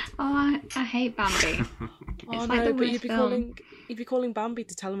it. Oh, I hate Bambi. Oh like no, but you'd be calling Bambi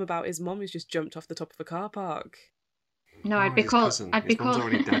to tell him about his mum who's just jumped off the top of a car park. No, I'd be mum's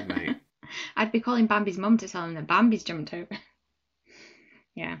already dead, mate. I'd be calling Bambi's mum to tell him that Bambi's jumped over.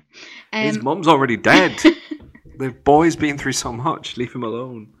 Yeah. His mum's already dead. The boy's been through so much. Leave him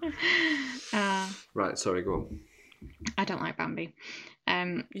alone. Right, sorry, go on. I don't like Bambi.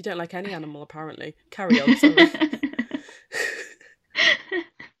 You don't like any animal, apparently. Carry on, sorry.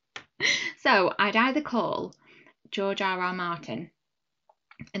 So I'd either call George R.R. Martin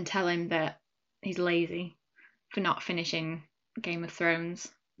and tell him that he's lazy for not finishing Game of Thrones,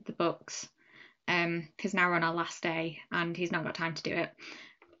 the books, because now we're on our last day and he's not got time to do it.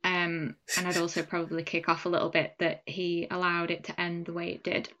 And I'd also probably kick off a little bit that he allowed it to end the way it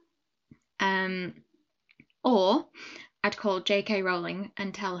did. Or I'd call J.K. Rowling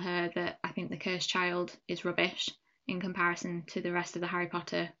and tell her that I think The Cursed Child is rubbish in comparison to the rest of the Harry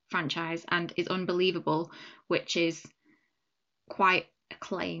Potter franchise and is unbelievable, which is quite a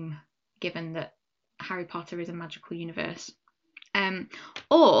claim given that Harry Potter is a magical universe.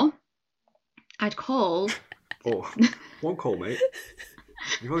 Or I'd call... Oh, one call, mate.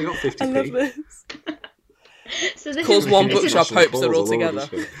 You've only got 50p. I love this. So this Calls is, one this is- bookshop, hopes they're all Calls together.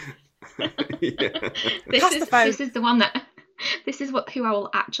 Yeah. This is the one that who I will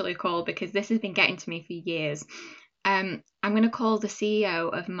actually call, because this has been getting to me for years. I'm going to call the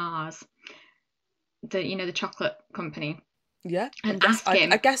CEO of Mars, the chocolate company, Yeah. and ask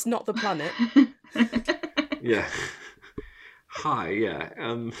him. I guess not the planet. Yeah. Hi, yeah.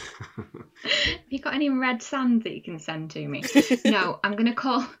 Have you got any red sand that you can send to me? No, I'm gonna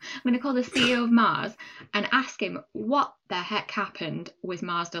call the CEO of Mars and ask him what the heck happened with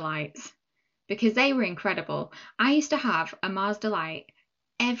Mars Delights, because they were incredible. I used to have a Mars Delight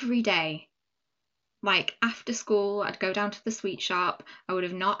every day. Like after school, I'd go down to the sweet shop. I would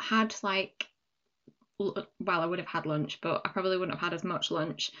have not had I would have had lunch, but I probably wouldn't have had as much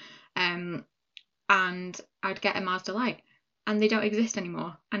lunch. And I'd get a Mars Delight. And they don't exist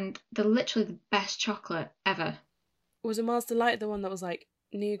anymore. And they're literally the best chocolate ever. Was a Mars Delight the one that was like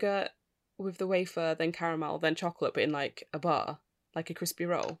nougat with the wafer, then caramel, then chocolate, but in like a bar, like a crispy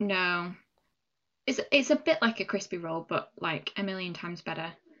roll? No. It's a bit like a crispy roll, but like a million times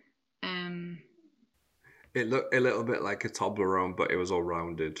better. It looked a little bit like a Toblerone, but it was all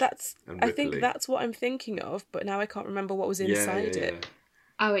rounded. And I think ripply. that's what I'm thinking of, but now I can't remember what was inside it.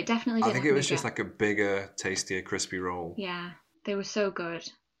 Oh, it definitely did. I think it was just like a bigger, tastier, crispy roll. Yeah, they were so good.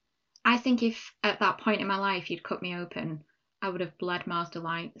 I think if at that point in my life you'd cut me open, I would have bled Mars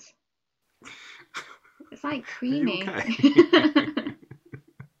Delights. It's like creamy. Okay?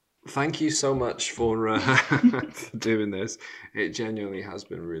 Thank you so much for doing this. It genuinely has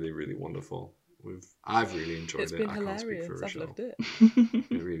been really, really wonderful. I've really enjoyed It's it. been I can't speak for hilarious. I've Rochelle. loved it.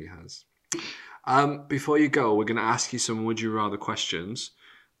 It really has. Before you go, we're going to ask you some would you rather questions,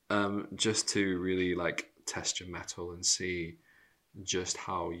 just to really test your mettle and see just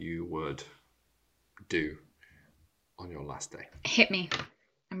how you would do on your last day. Hit me.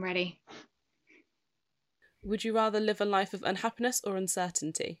 I'm ready. Would you rather live a life of unhappiness or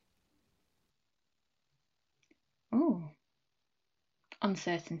uncertainty? Oh.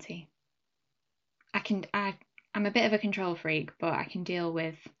 Uncertainty. I'm a bit of a control freak, but I can deal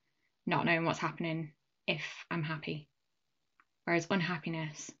with not knowing what's happening if I'm happy. Whereas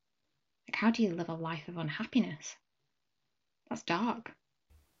unhappiness, how do you live a life of unhappiness? That's dark.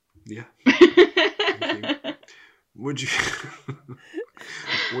 Yeah. Thank you.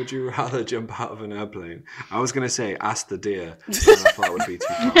 Would you rather jump out of an airplane? I was going to say ask the deer, and I thought it would be too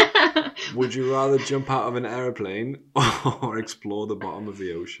far. Would you rather jump out of an airplane or explore the bottom of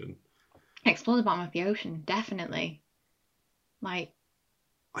the ocean? Explore the bottom of the ocean, definitely.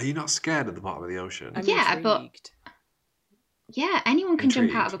 Are you not scared of the bottom of the ocean? I'm Yeah, but- intrigued. Yeah, anyone can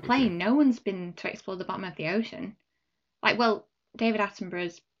jump out of a Intrigued, plane. okay. No one's been to explore the bottom of the ocean. David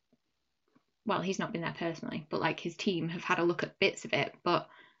Attenborough's, he's not been there personally, but his team have had a look at bits of it, but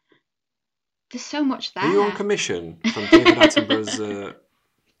there's so much there. Are you on commission from David Attenborough's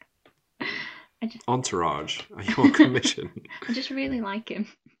entourage? Are you on commission? I just really like him.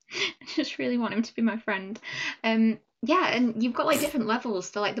 I just really want him to be my friend. Yeah, and you've got different levels.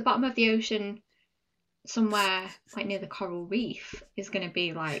 So the bottom of the ocean, somewhere near the coral reef, is going to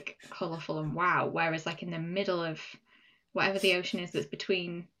be colourful and wow. Whereas in the middle of whatever the ocean is that's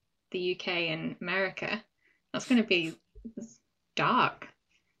between the UK and America, that's going to be dark.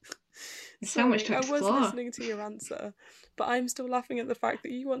 There's so much to explore. I was listening to your answer, but I'm still laughing at the fact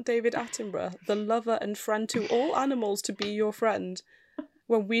that you want David Attenborough, the lover and friend to all animals, to be your friend,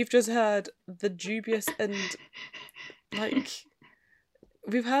 when we've just heard the dubious and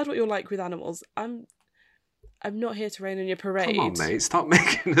we've heard what you're like with animals. I'm not here to rain on your parade. Come on, mate. Stop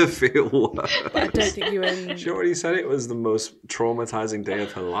making her feel worse. But I don't think you and She already said it was the most traumatizing day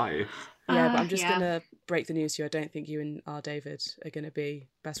of her life. yeah, but I'm just yeah. gonna break the news to you. I don't think you and our David are gonna be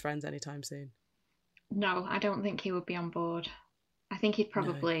best friends anytime soon. No, I don't think he would be on board. I think he'd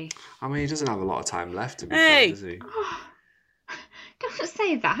probably... I mean, he doesn't have a lot of time left to be Hey! fair, does he? Oh, don't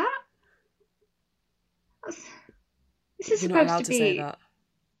say that. This is You're not supposed allowed to to be... say that.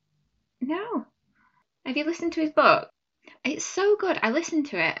 No. Have you listened to his book? It's so good. I listened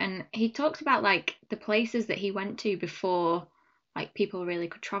to it, and he talks about the places that he went to before people really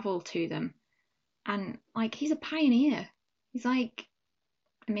could travel to them. And he's a pioneer. He's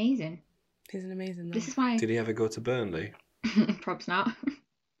Amazing. He's an amazing man. This is why... Did he ever go to Burnley? Probs not.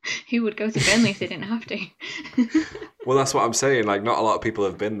 Who would go to Burnley if they didn't have to? Well, that's what I'm saying. Like, not a lot of people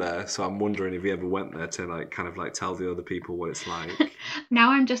have been there, so I'm wondering if he ever went there to, like, kind of like tell the other people what it's like.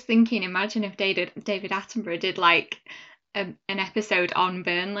 Now I'm just thinking, imagine if David Attenborough did like an episode on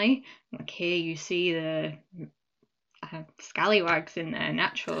Burnley. Like, here you see the scallywags in their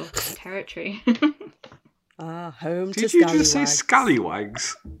natural territory. Home to Did you just say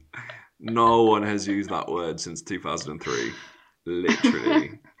scallywags. scallywags? No one has used that word since 2003.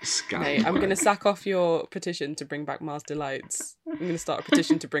 Literally. Scallywag. Mate, I'm going to sack off your petition to bring back Mars Delights. I'm going to start a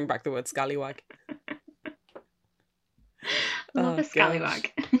petition to bring back the word scallywag. Love a gosh.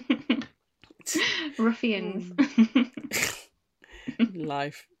 scallywag. Ruffians.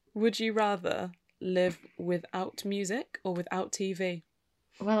 Life. Would you rather live without music or without TV?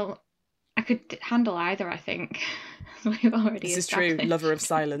 Well, I could handle either, I think. We've already This is true. established. Lover of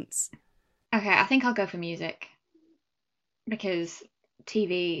silence. Okay, I think I'll go for music. Because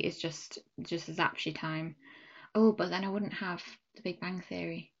TV is just a zapshy time. Oh, but then I wouldn't have The Big Bang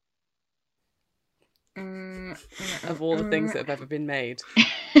Theory. Of all the things that have ever been made.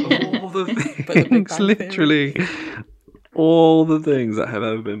 All the But the Big things, Bang Theory. literally. All the things that have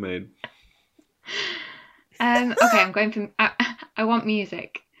ever been made. Okay, I'm going for... I want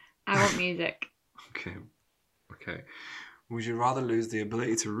music. I want music. Okay. Would you rather lose the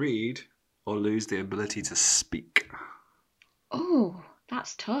ability to read or lose the ability to speak? Oh,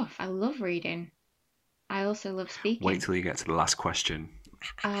 that's tough. I love reading. I also love speaking. Wait till you get to the last question.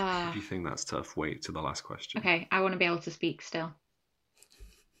 Ah. If you think that's tough, wait to the last question. Okay, I want to be able to speak still.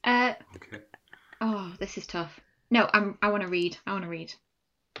 Okay. Oh, this is tough. No, I want to read. I want to read.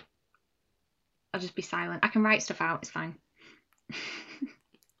 I'll just be silent. I can write stuff out. It's fine.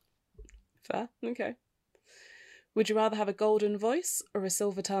 Fair. Okay. Would you rather have a golden voice or a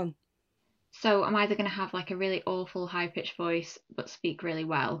silver tongue? So I'm either going to have like a really awful high-pitched voice but speak really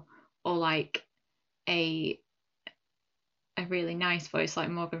well, or like a really nice voice like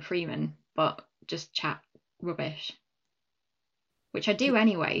Morgan Freeman but just chat rubbish. Which I do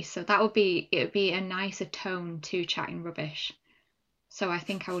anyway, so it would be a nicer tone to chatting rubbish. So I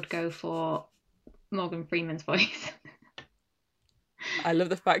think I would go for Morgan Freeman's voice. I love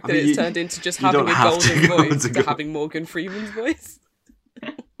the fact that I mean, it's turned into just you having don't a have to golden go voice to to go- having Morgan Freeman's voice.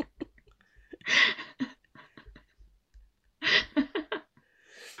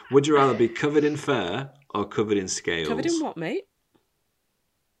 Would you rather be covered in fur or covered in scales? Covered in what, mate?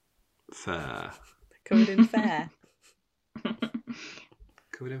 Fur. Covered in fair.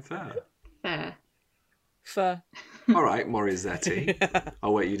 Covered in fur. There. Fur. All right, Morizetti.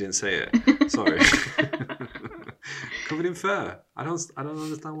 Oh wait, you didn't say it. Sorry. Covered in fur. I don't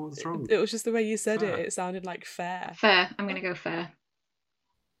understand what's wrong. It was just the way you said Fair. it. It sounded like fair. Fur. I'm going to go fur.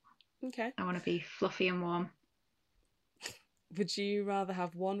 Okay. I want to be fluffy and warm. Would you rather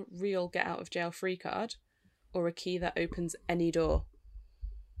have one real get out of jail free card or a key that opens any door?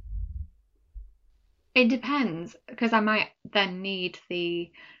 It depends, because I might then need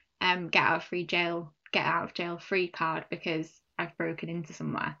the get out of jail free card because I've broken into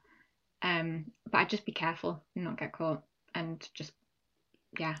somewhere. But I'd just be careful and not get caught and just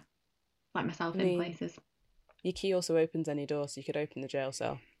let myself in places. Your key also opens any door, so you could open the jail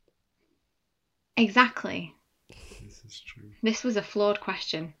cell. Exactly. This is true. This was a flawed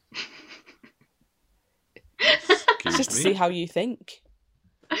question. It's just to see how you think.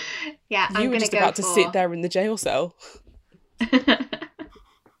 Yeah, I'm You were gonna just go about to for... sit there in the jail cell.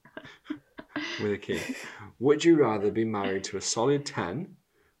 With a key. Would you rather be married to a solid 10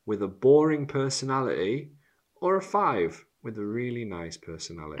 with a boring personality or a 5 with a really nice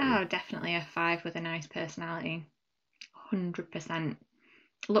personality? Oh, definitely a 5 with a nice personality. 100%.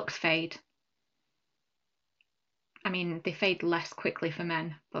 Looks fade. I mean, they fade less quickly for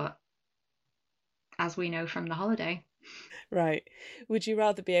men, but as we know from The Holiday. Right. Would you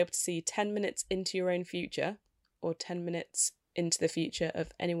rather be able to see 10 minutes into your own future or 10 minutes into the future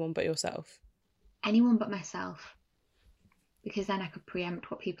of anyone but yourself? Anyone but myself. Because then I could preempt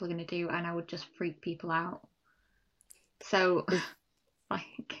what people are going to do and I would just freak people out. So,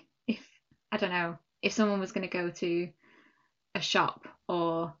 like, if someone was going to go to a shop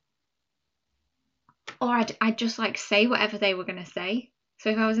or I'd just like say whatever they were going to say. So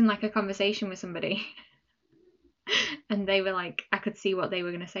if I was in like a conversation with somebody and they were like, I could see what they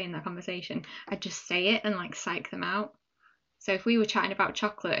were going to say in that conversation, I'd just say it and like psych them out. So if we were chatting about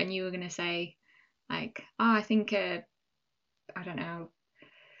chocolate and you were going to say like, oh, I think, I don't know,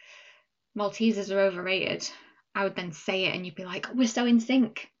 Maltesers are overrated, I would then say it and you'd be like, oh, we're so in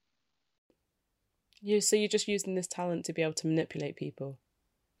sync. So you're just using this talent to be able to manipulate people?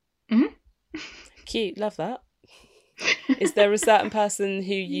 Cute, love that. Is there a certain person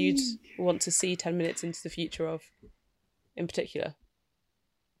who you'd want to see 10 minutes into the future of, in particular?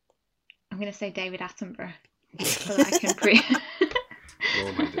 I'm going to say David Attenborough, so that I can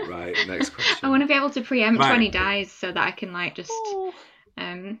Oh my God. Right, next question. I want to be able to preempt Right. when he dies, so that I can like just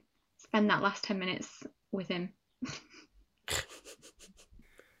spend that last 10 minutes with him.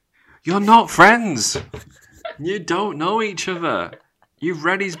 You're not friends. You don't know each other. You've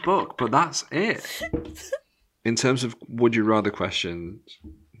read his book, but that's it. In terms of would you rather questions,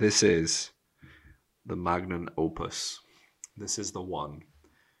 this is the magnum opus. This is the one.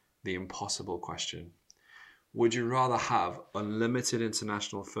 The impossible question. Would you rather have unlimited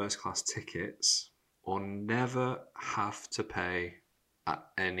international first class tickets or never have to pay at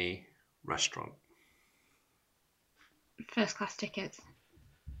any restaurant? First class tickets.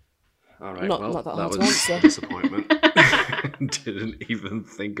 All right, Not well, that that hard was to answer. a disappointment. Didn't even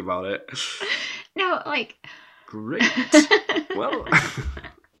think about it. No, like. Great. Well.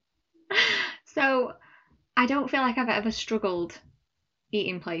 So, I don't feel like I've ever struggled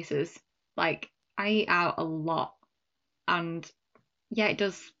eating places. Like, I eat out a lot, and yeah, it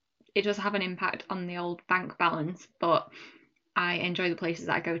does have an impact on the old bank balance, but I enjoy the places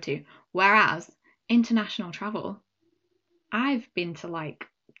that I go to. Whereas international travel, I've been to like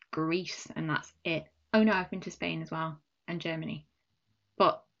Greece and that's it. Oh no, I've been to Spain as well and Germany,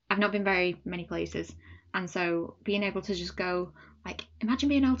 but I've not been very many places. And so being able to just go, like, imagine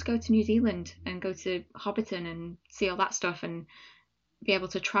being able to go to New Zealand and go to Hobbiton and see all that stuff and be able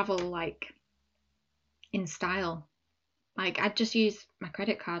to travel like in style. Like, I'd just use my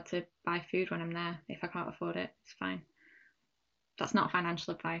credit card to buy food when I'm there. If I can't afford it, it's fine. That's not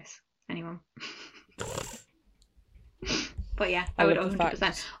financial advice, anyone. But yeah, I would love the 100%.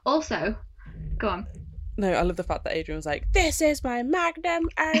 fact- Also, go on. No, I love the fact that Adrian was like, "This is my magnum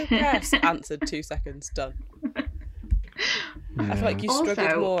opus." Answered 2 seconds, done. I feel like you struggled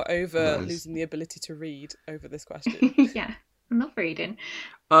Also- more over Nice. losing the ability to read over this question. Yeah, I love reading.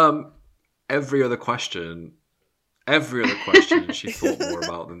 Every other question she thought more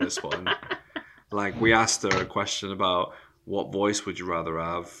about than this one. Like, we asked her a question about what voice would you rather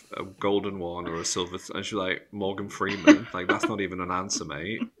have, a golden one or a silver, and she's like, Morgan Freeman. Like, that's not even an answer,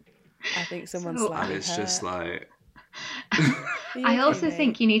 mate. I think someone's So- slapping And it's her. just like, I also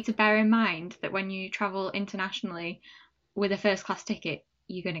think you need to bear in mind that when you travel internationally with a first class ticket,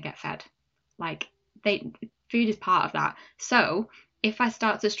 you're going to get fed. Like, food is part of that. So if I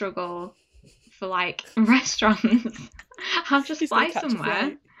start to struggle for like restaurants, I'll just She's gonna fly catch a somewhere.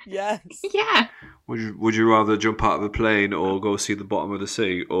 flight. Yes. Yeah. would you rather jump out of a plane or go see the bottom of the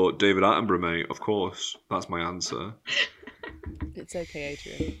sea? Or David Attenborough, mate? Of course. That's my answer. It's okay,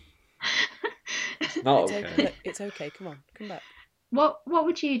 Adrian. Not It's okay. okay. It's okay. Come on, come back. What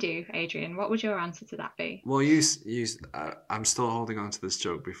would you do, Adrian? What would your answer to that be? Well, I'm still holding on to this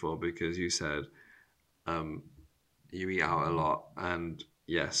joke before because you said you eat out a lot, and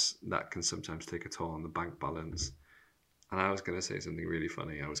yes, that can sometimes take a toll on the bank balance. And I was going to say something really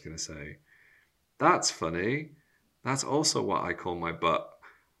funny. I was going to say, that's funny. That's also what I call my butt.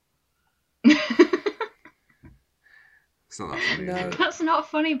 It's not that funny, No. is it? That's not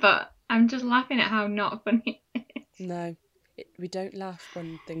funny, but I'm just laughing at how not funny it is. No, we don't laugh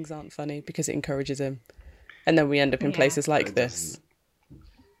when things aren't funny because it encourages him, and then we end up in Yeah. places like It this.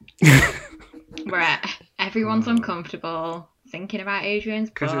 Where everyone's uncomfortable thinking about Adrian's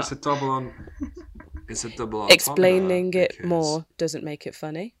Because butt. it's a double on. It's a double entendre. Explaining it because more doesn't make it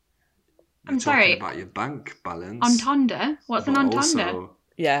funny. you're I'm sorry. talking about your bank balance. Entendre? What's an but entendre? also-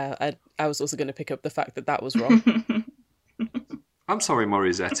 Yeah, I was also going to pick up the fact that was wrong. I'm sorry,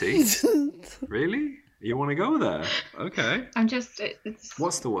 Morizetti. Really? You want to go there? Okay. I'm just. It's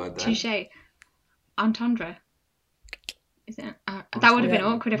What's the word then? touche. Entendre. Is it? That would have been Yeah.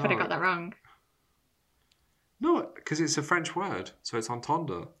 awkward if I'd have No. got that wrong. No, because it's a French word, so it's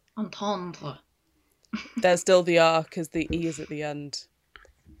entendre. Entendre. There's still the R because the E is at the end.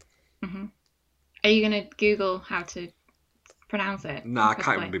 Are you going to Google how to pronounce it? Nah, I can't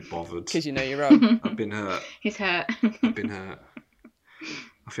quickly? even be bothered. Because you know you're wrong. I've been hurt. He's hurt. I've been hurt.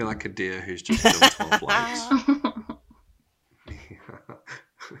 I feel like a deer who's just done 12 likes.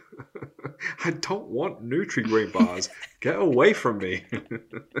 I don't want Nutri-Grain bars. Get away from me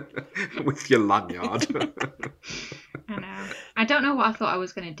with your lanyard. I know. I don't know what I thought I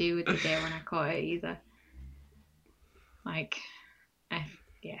was going to do with the deer when I caught it either. Like,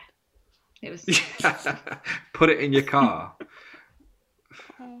 yeah. It was. Put it in your car.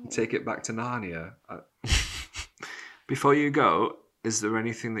 Take it back to Narnia. Before you go, is there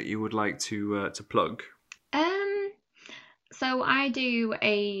anything that you would like to plug? So I do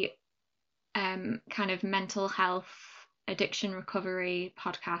a kind of mental health, addiction recovery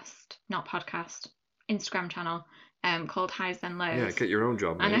Instagram channel called Highs Then Lows. Yeah, get your own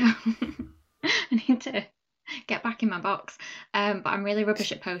job, mate. I know. I need to get back in my box. But I'm really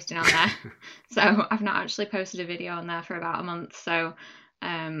rubbish at posting on there. So I've not actually posted a video on there for about a month. So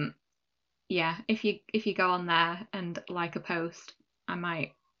yeah, if you go on there and like a post, I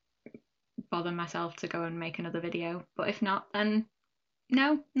might bother myself to go and make another video. But if not, then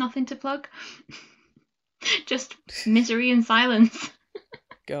no, nothing to plug. Just misery and silence.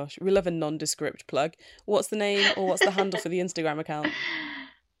 Gosh, we love a nondescript plug. What's the name or what's the handle for the Instagram account?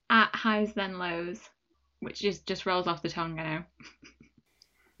 At Highs Then Lows, which just rolls off the tongue, I know.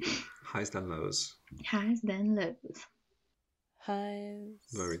 Highs Then Lows. Highs Then Lows. Highs.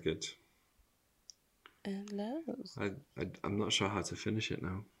 Very good. And lows. I'm not sure how to finish it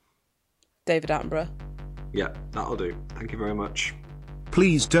now. David Attenborough. Yeah, that'll do. Thank you very much.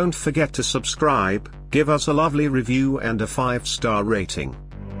 Please don't forget to subscribe, give us a lovely review and a 5-star rating.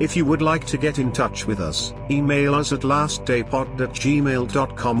 If you would like to get in touch with us, email us at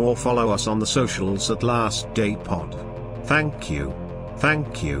lastdaypod@gmail.com or follow us on the socials at lastdaypod. Thank you.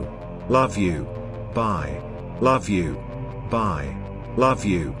 Thank you. Love you. Bye. Love you. Bye. Love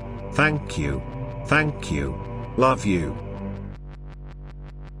you. Thank you. Thank you. Love you.